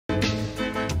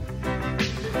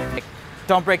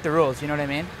don't break the rules, you know what I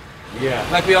mean? Yeah.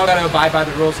 Like we all gotta abide by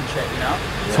the rules and shit, you know?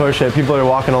 It's horseshit. People are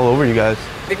walking all over you guys.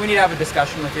 I think we need to have a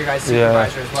discussion with your guys'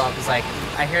 supervisor as well, because like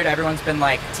I heard everyone's been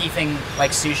like teething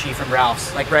like sushi from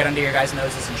Ralph's, like right under your guys'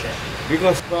 noses and shit.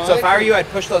 So if I were you, I'd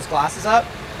push those glasses up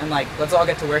and like let's all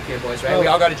get to work here, boys, right? We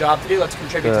all got a job to do. Let's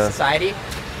contribute to society.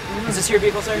 Is this your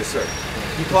vehicle, sir? Yes, sir.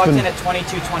 You clocked in at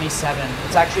 22:27.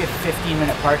 It's actually a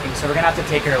 15-minute parking, so we're gonna have to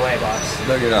take her away, boss.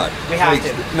 No, you're not. We have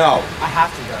Please. to. No. I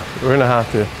have to go. We're gonna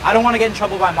have to. I don't want to get in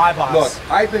trouble by my boss.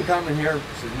 Look, I've been coming here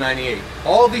since '98.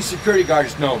 All these security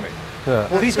guards know me. Yeah.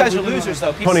 Well, these guys are losers,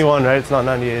 though. 21, right? It's not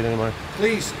 98 anymore.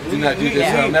 Please do not do this,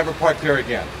 and I'll never park there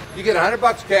again. You get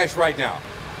 $100 cash right now.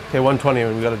 Okay,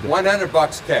 120. We gotta do.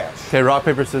 $100 cash. Okay, rock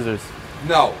paper scissors.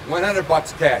 No,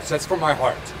 $100 cash. That's from my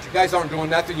heart. If you guys aren't doing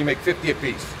nothing, you make 50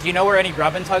 apiece. Do you know where any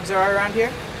rub and tugs are around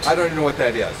here? I don't even know what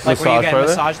that is. Like where you Massage get parlor?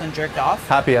 massaged and jerked off?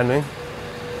 Happy ending.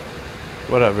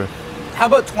 Whatever. How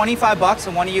about $25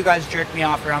 and one of you guys jerk me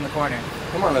off around the corner?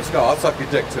 Come on, let's go. I'll suck your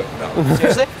dick too. No.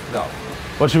 Seriously? No.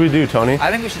 What should we do, Tony? I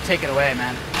think we should take it away,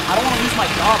 man. I don't want to lose my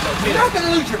job, though, You're too. not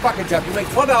gonna lose your fucking job. You make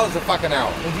 $12 a fucking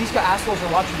hour. Well, these guys assholes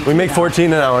are watching me. We make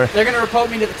 14 an hour. They're gonna report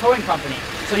me to the towing company.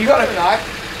 So you gotta.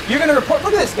 You're gonna report.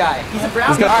 Look at this guy. He's a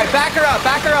brown guy. All right, back her up.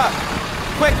 Back her up.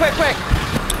 Quick, quick, quick.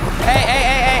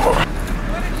 Hey.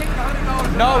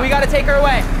 No, we gotta take her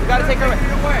away. We gotta take her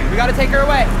away. We gotta take her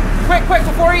away. Quick, quick,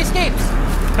 before he escapes.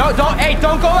 No, don't. Hey,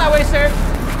 don't go that way, sir.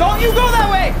 Don't you go that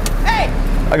way. Hey.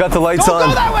 I got the lights Don't on.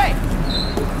 go that way.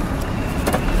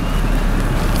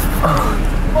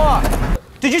 Fuck.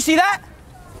 Did you see that?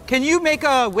 Can you make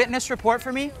a witness report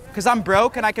for me? Because I'm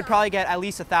broke and I could probably get at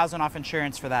least $1,000 off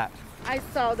insurance for that. I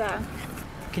saw that.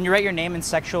 Can you write your name and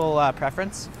sexual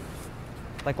preference?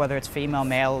 Like whether it's female,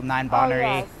 male, non-binary,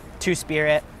 yes.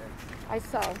 two-spirit. I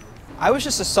saw. I was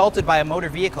just assaulted by a motor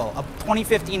vehicle, a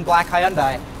 2015 black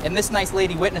Hyundai, and this nice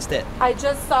lady witnessed it. I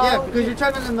just saw. Yeah, because you're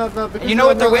trying to. You know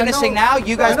what they're witnessing now?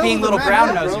 You guys being little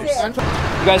brown nosers.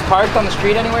 You guys parked on the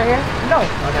street anywhere here? No.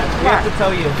 Okay. We have to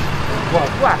tell you.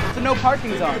 What? It's a no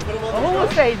parking zone. Who will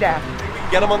say that?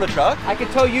 Get him on the truck? I could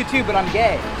tow you too, but I'm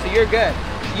gay, so you're good.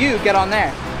 You get on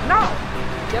there. No.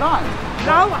 Get on.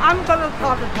 No, I'm gonna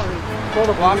call the police.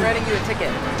 Well, I'm writing you a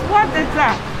ticket. What is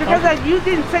that? Because you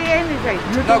didn't say anything.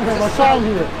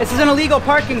 This is an illegal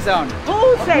parking zone.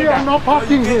 Who say that? No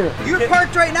parking here. You're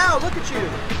parked right now. Look at you.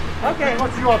 Okay.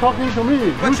 But you are talking to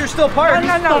me. But you're still parked.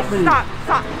 No, Stop me.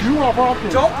 stop. You are parking.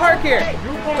 Don't park here.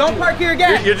 Don't park here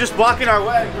again. You're just blocking our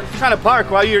way. We're just trying to park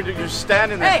while you're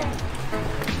standing there. Hey.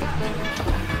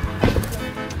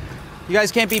 You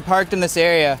guys can't be parked in this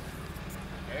area.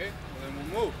 Okay, well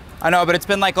then we'll move. I know, but it's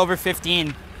been like over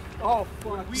 15. Oh,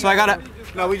 fuck. So I gotta.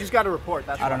 No, we just got to report.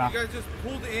 That's I don't know. You guys just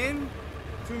pulled in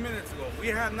 2 minutes ago. We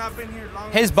have not been here long.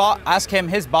 His boss. Ask him.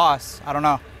 His boss. I don't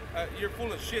know. You're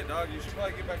full of shit, dog. You should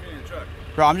probably get back in your truck.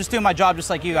 Bro, I'm just doing my job just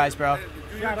like you guys, bro.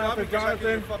 Do your job and get back in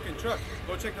your fucking truck.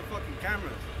 Go check the fucking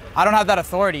cameras. I don't have that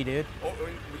authority, dude. Oh,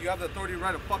 you have the authority to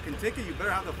write a fucking ticket. You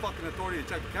better have the fucking authority to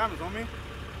check the cameras, homie.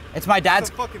 It's my dad's.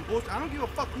 That's fucking bullshit. I don't give a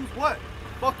fuck who's what.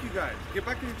 Fuck you guys. Get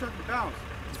back in your truck and bounce.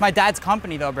 It's my dad's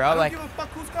company, though, bro. I don't Like, give a fuck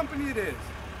whose company it is.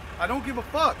 I don't give a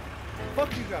fuck.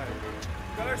 Fuck you guys.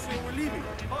 Got our shit, we're leaving.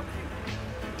 Fuck you.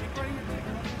 Keep writing your ticket.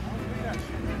 I don't do that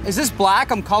shit. is this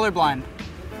black? I'm colorblind.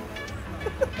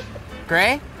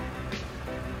 Gray?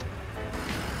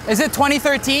 Is it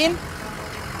 2013?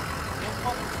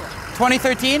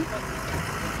 2013?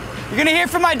 You're gonna hear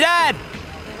from my dad.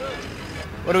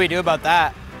 What do we do about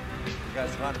that? You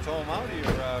guys trying to tow them out of your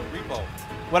repo?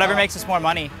 Whatever makes us more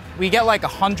money. We get like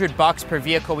 $100 per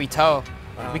vehicle we tow.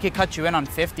 We could cut you in on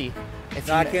 50. If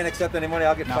No, I can't accept any money.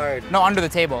 I'll get fired. No, under the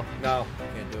table. No,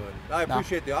 can't do it. I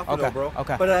appreciate the offer, Okay, though, bro.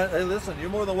 okay. But hey, listen, you're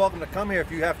more than welcome to come here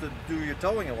if you have to do your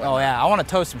towing and whatnot. Oh yeah, I want to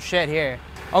tow some shit here.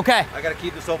 Okay. I gotta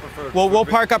keep this open for. We'll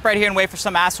park up right here and wait for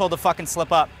some asshole to fucking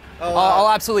slip up. Oh, I'll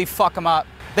absolutely fuck them up.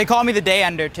 They call me the day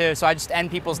ender too, so I just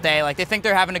end people's day. Like they think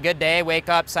they're having a good day, wake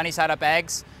up, sunny side up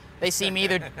eggs. They see me,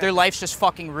 their life's just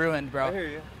fucking ruined, bro. I hear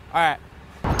you. All right.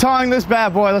 Towing this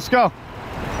bad boy. Let's go.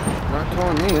 Not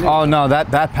towing me. Anyway. Oh no,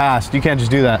 that passed. You can't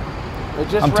just do that.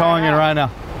 I'm towing it right now.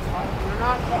 You're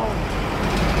not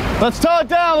towing. Let's tow it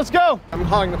down. Let's go. I'm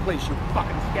calling the police, you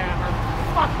fucking scammer.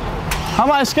 Fuck you. How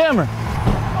am I a scammer?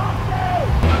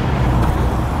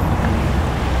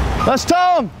 Let's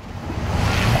tow him.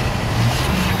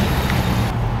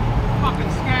 Fucking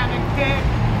scamming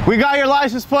kid. We got your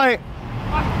license plate.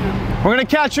 Fuck you. We're gonna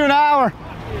catch you in an hour.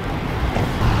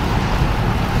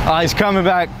 Oh, he's coming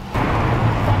back.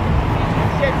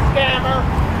 Shit scammer.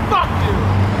 Fuck you.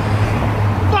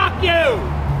 Fuck you.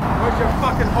 Where's your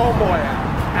fucking homeboy at?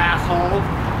 Asshole.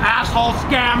 Asshole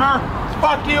scammer.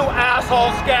 Fuck you,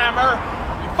 asshole scammer.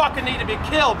 fucking need to be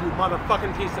killed, you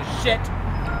motherfucking piece of shit.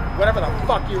 Whatever the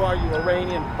fuck you are, you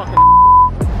Iranian fucking.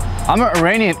 I'm an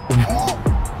Iranian.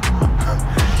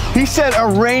 He said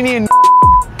Iranian.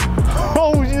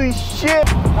 Holy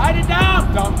shit. Write it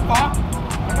down, dumb fuck.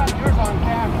 I got yours on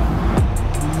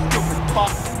camera. Stupid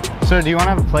fuck. Sir, do you want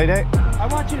to have a play date? I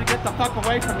want you to get the fuck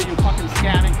away from me, you fucking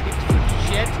scamming piece of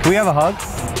shit. Can we have a hug?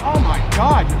 Oh my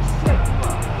god, you're sick.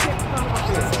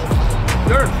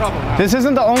 You're in trouble now. This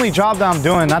isn't the only job that I'm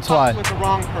doing, that's why. With the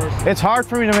wrong person. It's hard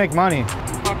for me to make money.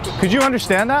 Could you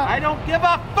understand that? I don't give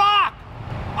a fuck!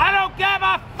 I don't give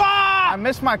a fuck! I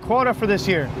missed my quota for this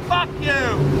year. Fuck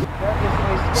you!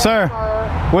 Sir,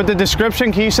 with the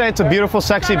description, can you say it's a beautiful,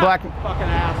 sexy black... Fucking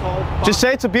asshole. Just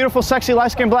say it's a beautiful, sexy,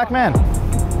 light-skinned black man.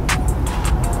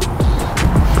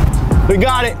 We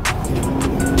got it.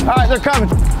 All right, they're coming.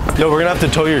 Yo, we're gonna have to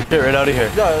tow your shit right out of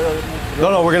here.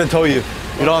 No, we're gonna tow you.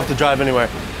 You don't have to drive anywhere.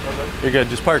 You're good,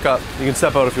 just park up. You can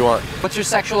step out if you want. What's your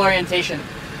sexual orientation?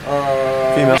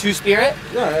 Female. Two-spirit?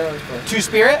 Yeah, that's fine.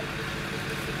 Two-spirit?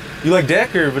 You like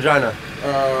dick or vagina?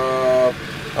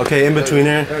 Okay, in between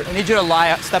here. I need you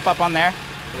to step up on there.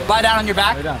 Lie down on your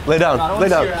back. Lay down, lay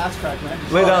down.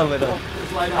 Lay down, lay down.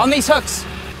 On these hooks.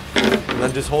 And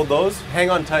then just hold those. Hang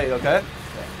on tight, okay?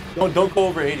 Don't go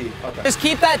over 80. Okay. Just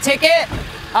keep that ticket.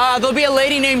 There'll be a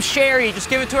lady named Sherry. Just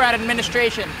give it to her at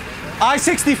administration.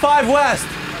 I-65 West.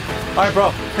 All right,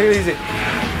 bro, take it easy.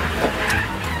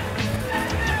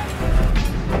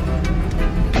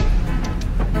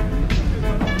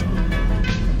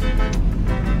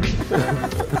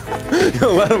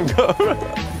 Yo, let him go.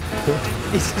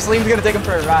 Salim's gonna take him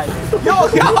for a ride. Yo,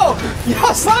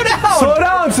 slow down! Slow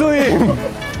down, Salim.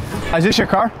 Is this your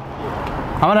car?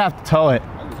 I'm gonna have to tow it.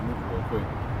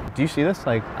 Do you see this?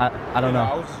 Like, I don't know.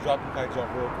 I was just dropping kites off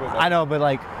real quick. I know, but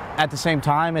like, at the same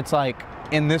time, it's like,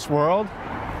 in this world,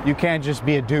 you can't just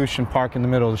be a douche and park in the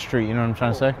middle of the street, you know what I'm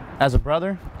trying to say? As a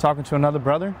brother, talking to another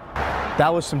brother,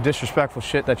 that was some disrespectful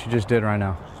shit that you just did right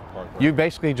now. You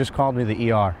basically just called me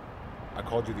the ER. I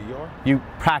called you the ER? You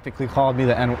practically called me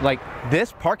the N. Like,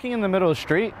 this parking in the middle of the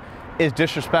street is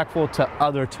disrespectful to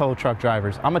other tow truck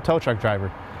drivers. I'm a tow truck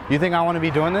driver. You think I want to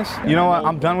be doing this? You know what?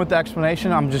 I'm done with the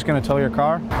explanation. I'm just gonna tow your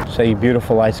car. Say, you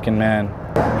beautiful light-skinned man.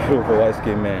 Beautiful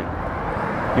light-skinned man.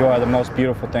 You are the most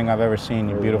beautiful thing I've ever seen.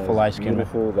 You beautiful light-skinned man.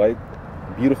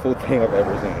 Beautiful thing I've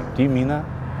ever seen. Do you mean that?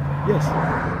 Yes.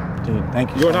 Dude, thank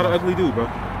you. You're so not much. an ugly dude, bro.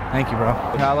 Thank you, bro.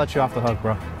 I'll let you off the hook,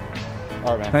 bro.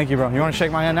 All right, man. Thank you, bro. You want to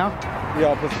shake my hand now? Yeah,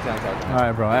 I'll put some tank out. All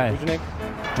right, bro. Hey. What's your name?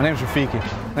 My name's Rafiki.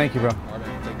 Thank you, bro. All right,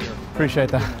 man. Take care. Appreciate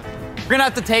that. We're gonna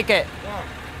have to take it.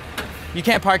 You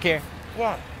can't park here.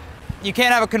 Why? You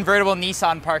can't have a convertible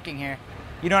Nissan parking here.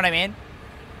 You know what I mean?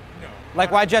 No.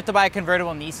 Like, why'd you have to buy a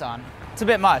convertible Nissan? It's a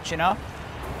bit much, you know?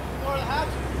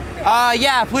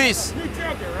 Yeah, please. You're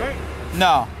joking, right?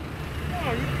 No.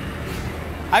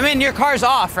 I mean, your car's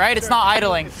off, right? It's not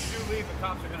idling. If you leave, the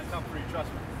cops are gonna come for you, trust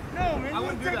me. No, man, I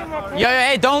wouldn't do that. Yo,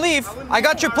 hey, don't leave. I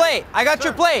got your plate. I got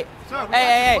your plate.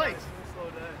 Hey.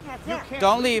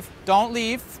 Don't leave. Don't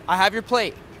leave. I have your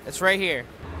plate. It's right here.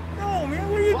 No, man,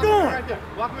 what are you doing?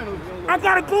 I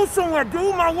gotta go somewhere,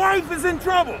 dude. My wife is in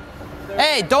trouble.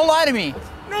 Hey, don't lie to me.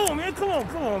 No, man, come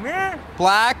on, man.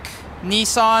 Black,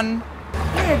 Nissan.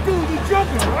 Man, dude, you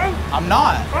joking, right? I'm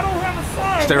not. I don't have a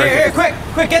sign. Stay right Here, here.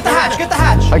 quick, get the hatch, get the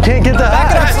hatch. I can't get the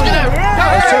Back it up, hatch. sit down.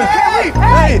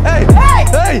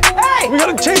 Hey! We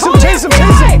gotta chase him, chase him!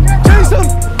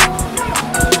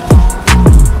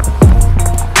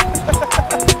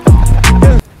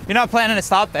 You're not planning to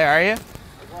stop there, are you?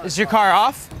 Is your car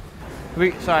off?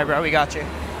 Sorry, bro, we got you.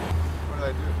 What did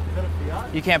I do? Is that a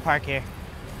Fiat? You can't park here.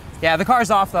 Yeah, the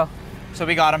car's off though, so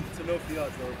we got him. It's a no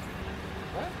Fiat, though.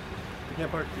 What? You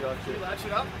can't park Fiat shit. Latch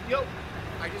it up? Yo,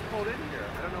 I just pulled in here.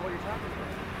 I don't know what you're talking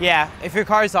about. Yeah, if your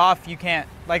car's off, you can't.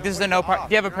 Like, this is a no park.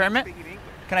 Do you have a permit?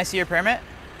 Can I see your permit?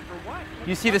 For what?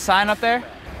 You see the sign up there?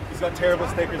 He's got terrible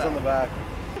stickers on the back.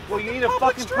 Well, you need a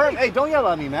fucking permit. Hey, don't yell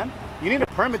at me, man. You need a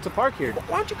permit to park here.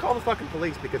 Why don't you call the fucking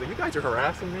police? Because if you guys are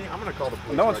harassing me, I'm gonna call the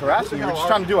police. No one's harassing you. We're just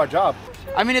trying to do our job.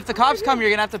 I mean, if the cops come, you're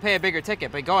gonna have to pay a bigger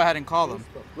ticket, but go ahead and call them.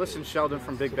 Listen, Sheldon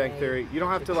from Big Bang Theory, you don't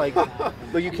have to like,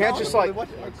 but you can't just like.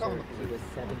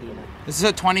 This is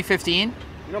a 2015.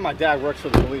 You know my dad works for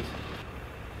the police.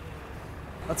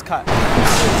 Let's cut.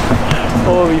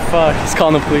 Holy fuck, he's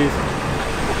calling the police.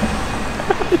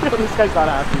 Yo, this guy's not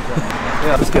happy, bro.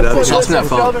 Yeah, let's get out of here. Toss me that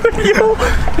phone. Yo,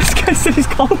 this guy said he's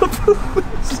calling the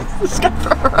police. This guy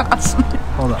for harassment.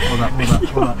 Hold up.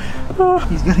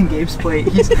 He's getting Gabe's plate.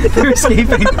 They're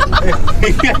escaping.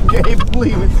 Gabe,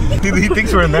 please. He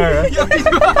thinks we're in there, right?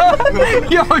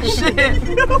 Yo, shit.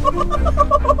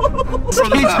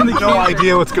 No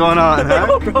idea what's going on,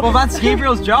 huh? Well, that's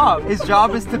Gabriel's job. His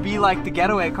job is to be like the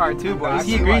getaway car too, boys.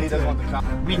 He agreed to it.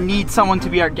 We need someone to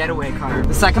be our getaway car.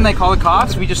 The second they call the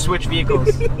cops, we just switch vehicles.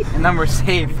 And then we're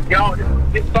safe. Yo,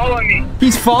 he's following me.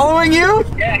 He's following you?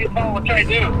 Yeah, he's following. What should I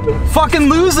do? Fucking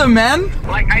lose him, man.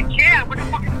 Like, I can't. What the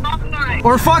fucking stop sign?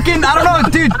 Or fucking, I don't know,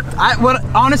 dude.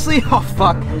 Honestly, oh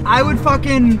fuck. I would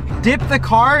fucking dip the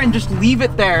car and just leave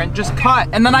it there and just cut.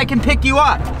 And then I can pick you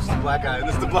up. This is the black guy.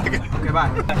 Okay, bye.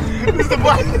 This is the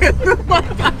black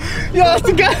guy. Yo, that's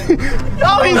the guy.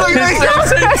 Oh, he's like,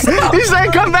 he's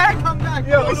saying, come back.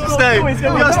 Yo, let's stay. Yo,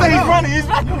 stay. He's running. He's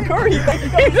running. He's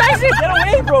actually, get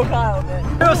away, bro, Kyle, man.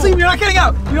 Yo, Steve, you're not getting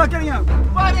out.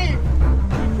 Buddy.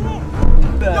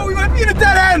 No, we might be in a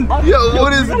dead end. Yo,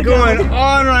 what is going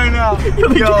on right now?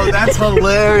 Yo, that's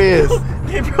hilarious.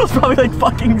 Gabriel's probably like,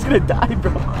 fucking, he's gonna die,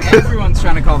 bro. Everyone's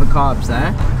trying to call the cops,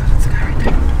 eh? This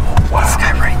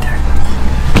guy right there.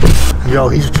 Yo,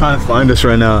 he's trying to find us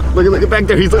right now. Look back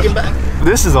there. He's looking back.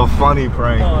 This is a funny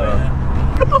prank.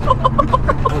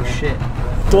 Oh shit.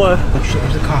 What? Oh shit,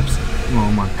 there's the cops.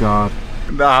 Oh my god.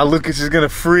 Nah, Lucas is gonna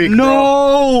freak.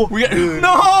 No! We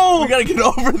gotta get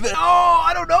over there. Oh,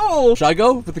 I don't know. Should I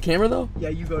go with the camera though? Yeah,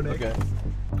 you go, Nick. Okay.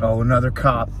 Oh, another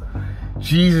cop.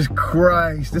 Jesus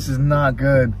Christ, this is not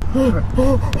good.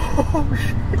 Oh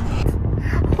shit.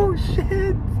 Oh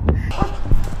shit.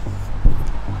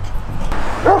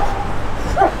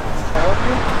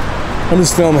 I'm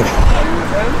just filming.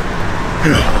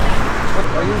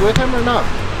 Are you with him or not?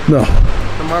 No,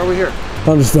 Then why are we here?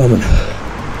 I'm just filming.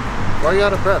 Why are you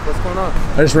out of breath? What's going on?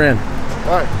 I just ran.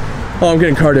 Why? Oh, I'm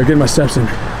getting cardio, getting my steps in.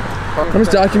 I'm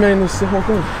just documenting this whole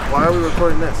thing. Why are we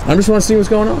recording this? I just want to see what's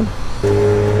going on. Can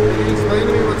you explain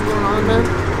to me what's going on, man?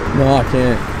 No, I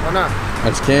can't. Why not? I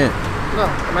just can't. No,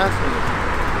 I'm asking you.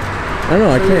 I don't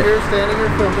know, I So you're can't. here standing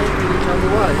here filming, and you tell me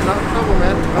why. You're not in trouble,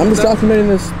 man. I'm just documenting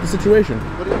the situation.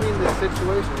 What do you mean this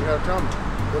situation? You gotta tell me.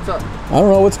 What's up? I don't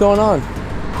know what's going on.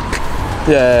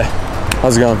 Yeah,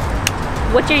 how's it going?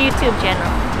 What's your YouTube channel?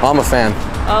 I'm a fan.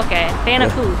 Okay, fan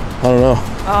of who? I don't know.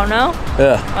 Oh no?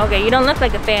 Yeah. Okay, you don't look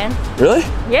like a fan. Really?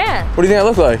 Yeah, What do you think I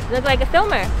look like? you look like a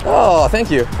filmer. Oh, thank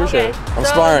you. Appreciate Okay, it. I'm so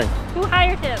sparring. Who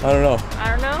hired him? I don't know. I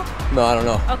don't know. No, I don't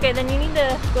know. Okay, then you need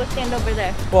to go stand over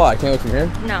there. Why? I can't look from here?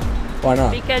 No, Why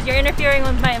not? because you're interfering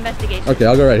with my investigation. Okay,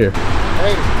 I'll go right here.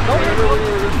 Hey,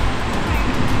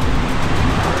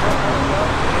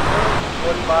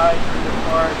 Went by through the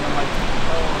car and I'm like,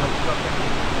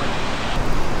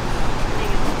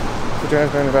 put your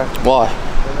hands behind your back. Why?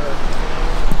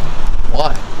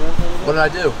 Why? What did I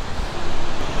do?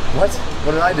 What?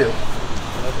 What did I do?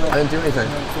 I didn't do anything.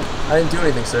 I didn't do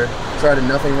anything, sir. Sir, I did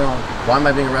nothing wrong. Why am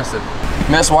I being arrested?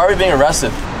 Miss, why are we being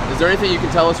arrested? Is there anything you can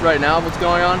tell us right now of what's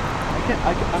going on? I'm too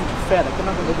fat. I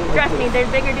cannot go do it. Trust me, there's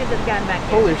bigger dudes that's gotten back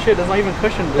here. Holy shit, there's not even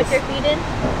cushion Put this. your feet in.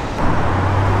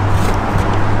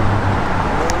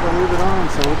 We'll leave it on,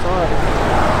 so it's alright.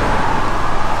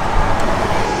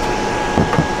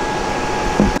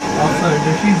 Oh, sir,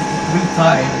 she's really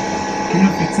tight. Can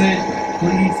you fix it,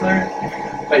 please, sir?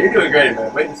 Hey, you're doing great,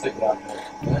 man. Wait and stick it out.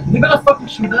 You're gonna fucking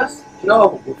shoot us?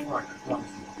 No, we're fine. I promise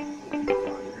you.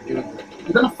 You're doing great.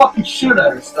 You're gonna fucking shoot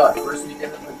You're us. stuck. First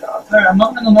weekend of the job. Sir, I'm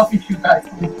not gonna muffin you guys.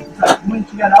 When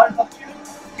you got out of the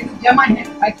yeah, my hand.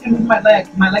 I can move my leg.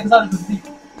 My leg is out of the seat.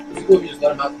 It's cool if you just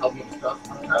let him out to help you with stuff.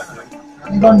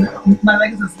 My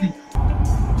leg is asleep.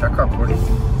 Check up, Woody.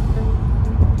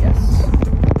 Yes.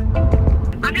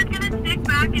 I'm just gonna stick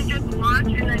back and just watch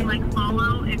and then like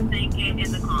follow if they get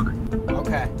in the car.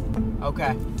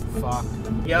 Okay. Fuck.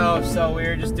 Yo, so we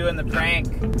were just doing the prank.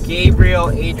 Gabriel,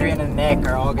 Adrian, and Nick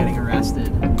are all getting arrested.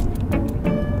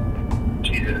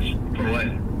 Jesus. For what?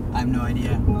 I have no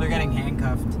idea. They're getting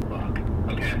handcuffed.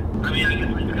 Okay. I mean, I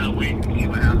guess we just gotta wait and see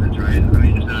what happens, right? I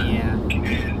mean, it's not... Yeah.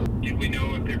 And do we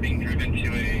know if they're being driven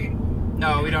to a...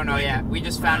 No, we don't know yet. We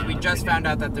just found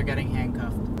out that they're getting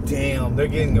handcuffed. Damn, they're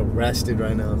getting arrested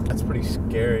right now. That's pretty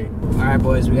scary. All right,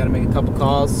 boys, we gotta make a couple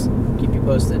calls. Keep you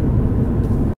posted.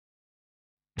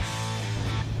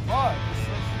 Oh,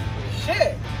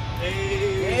 shit!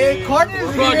 Hey,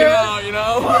 Cardinals here. Out, you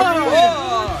know?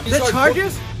 The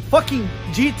Chargers? Fucking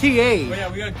GTA.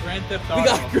 yeah, we got Grand Theft Auto. We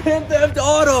got Grand Theft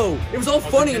Auto. It was all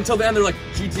funny until then. They're like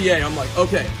GTA. I'm like,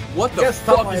 okay, what the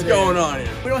fuck is going on here?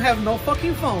 We don't have no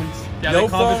fucking phones. Yeah, No they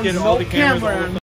confiscated phones, all no the cameras. camera.